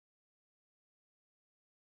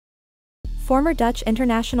former Dutch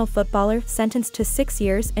international footballer sentenced to 6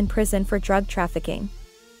 years in prison for drug trafficking.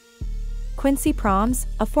 Quincy Promes,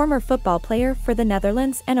 a former football player for the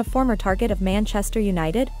Netherlands and a former target of Manchester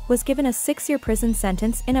United, was given a 6-year prison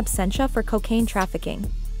sentence in absentia for cocaine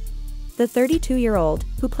trafficking. The 32-year-old,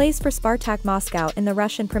 who plays for Spartak Moscow in the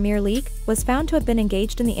Russian Premier League, was found to have been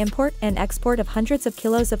engaged in the import and export of hundreds of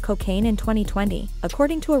kilos of cocaine in 2020,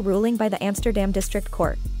 according to a ruling by the Amsterdam District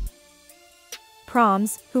Court.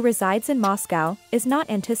 Promes, who resides in Moscow, is not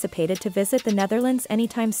anticipated to visit the Netherlands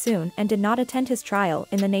anytime soon and did not attend his trial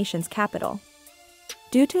in the nation's capital.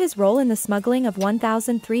 Due to his role in the smuggling of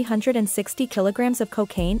 1,360 kilograms of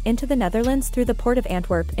cocaine into the Netherlands through the port of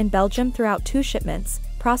Antwerp in Belgium throughout 2 shipments,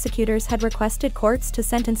 prosecutors had requested courts to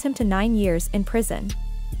sentence him to 9 years in prison.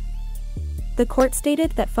 The court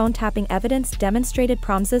stated that phone-tapping evidence demonstrated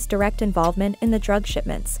Promes's direct involvement in the drug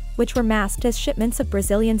shipments, which were masked as shipments of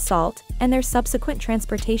Brazilian salt, and their subsequent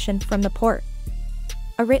transportation from the port.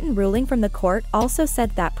 A written ruling from the court also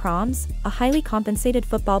said that Promes, a highly compensated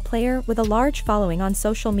football player with a large following on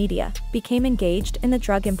social media, became engaged in the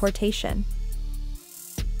drug importation.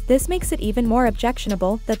 This makes it even more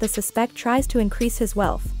objectionable that the suspect tries to increase his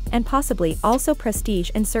wealth, and possibly also prestige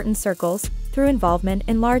in certain circles, through involvement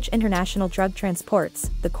in large international drug transports,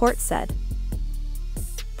 the court said.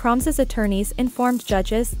 Promes's attorneys informed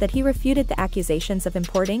judges that he refuted the accusations of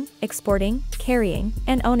importing, exporting, carrying,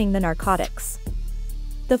 and owning the narcotics.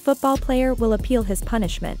 The football player will appeal his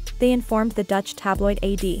punishment, they informed the Dutch tabloid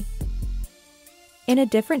AD. In a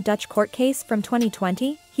different Dutch court case from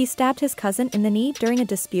 2020, he stabbed his cousin in the knee during a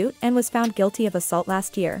dispute and was found guilty of assault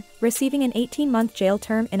last year, receiving an 18-month jail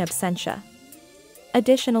term in absentia.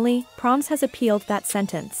 Additionally, Promes has appealed that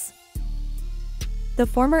sentence. The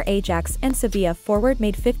former Ajax and Sevilla forward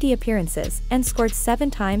made 50 appearances and scored 7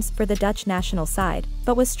 times for the Dutch national side,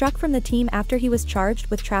 but was struck from the team after he was charged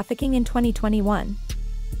with trafficking in 2021.